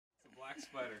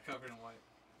Spider covered in white.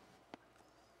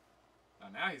 Oh,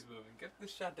 now he's moving. Get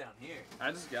this shot down here.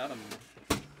 I just got him.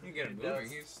 You get him moving.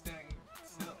 He's standing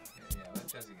still. Yeah, let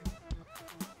Jesse get him.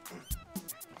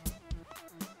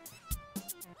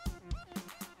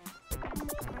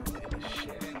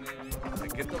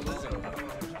 Get the lizard.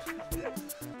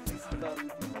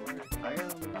 I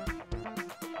got him.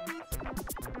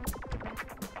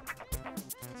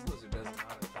 This lizard doesn't know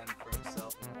how to fend for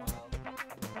himself in the wild.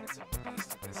 It's a beast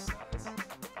of this size.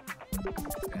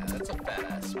 Yeah, that's a fat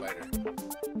ass spider.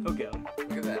 He'll get him.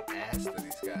 Look at that ass that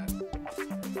he's got.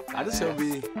 I just hope he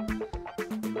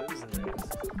lives in there.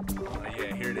 Oh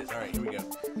yeah, here it is. Alright, here we go.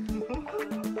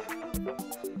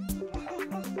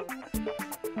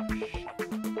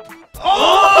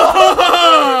 Oh!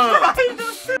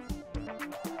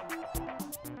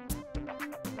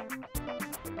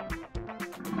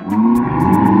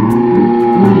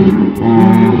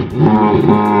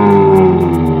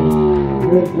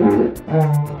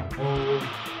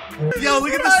 Yo,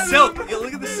 look at the silk! Yo,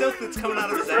 look at the silk that's coming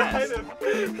out of his ass.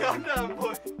 Calm down,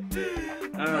 boy. Look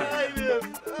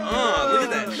at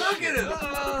that. Look at him!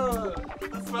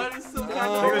 The spider's so Look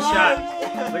at the shot.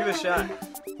 Look at the shot.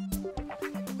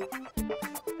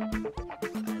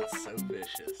 That's so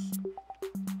vicious.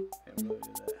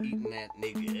 Eating that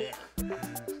nigga.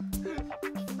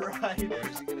 Right.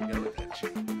 Where's he gonna go with that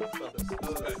shit?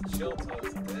 Chill till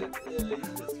it's dead. Yeah, you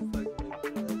just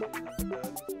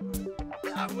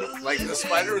fucking Like the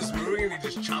spider was moving and he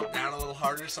just chomped down a little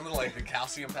harder. Some of like the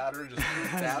calcium powder just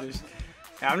moved out.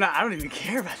 I don't even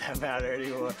care about that powder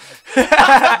anymore. See?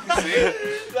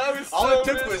 That was All so it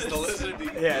took vicious. was the lizard to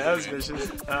eat. Yeah, that was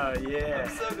vicious. Oh yeah.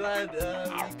 I'm so glad we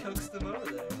coaxed him over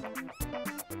there.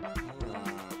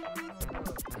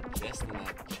 Just in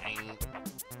that chain.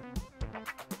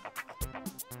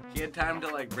 He had time to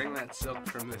like bring that silk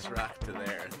from this rock to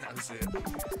there, and that was it.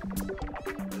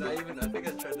 And I think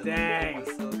I tried to Dang. look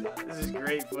at the silk out. This is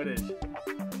great footage.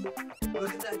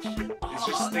 Look at that shit. It's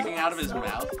just sticking out of his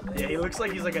mouth. Yeah, he looks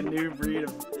like he's like a new breed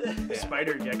of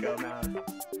spider gecko mouth.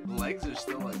 The legs are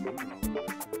still like moving a little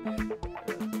bit.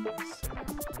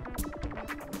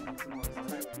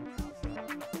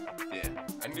 Yeah.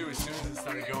 I knew as soon as it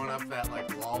started going up that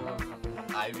like wall of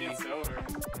ivy. It's over.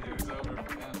 It was over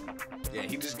for him. Yeah,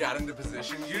 he just got into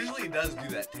position. Usually he does do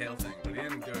that tail thing, but he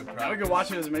didn't do it Now we properly. can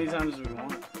watch it as many times as we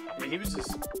want. Yeah, he was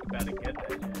just about to get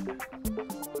that.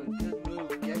 Good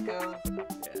move, Gecko.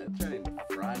 Yeah, trying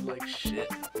fried like shit.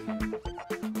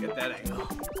 Get that angle.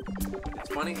 It's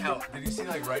funny how, did you see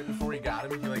like right before he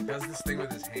got him, he like does this thing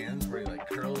with his hands where he like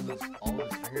curls all of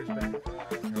his fingers back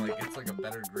and like gets like a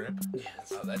better grip?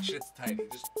 Yes. Oh, that shit's tight. He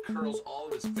just curls all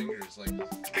of his fingers like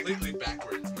completely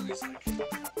backwards and then he's like...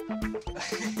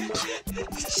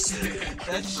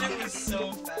 That shit was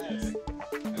so fast.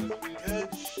 Good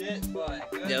shit, boy.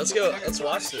 Yeah, let's go. Let's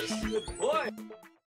watch this. Boy!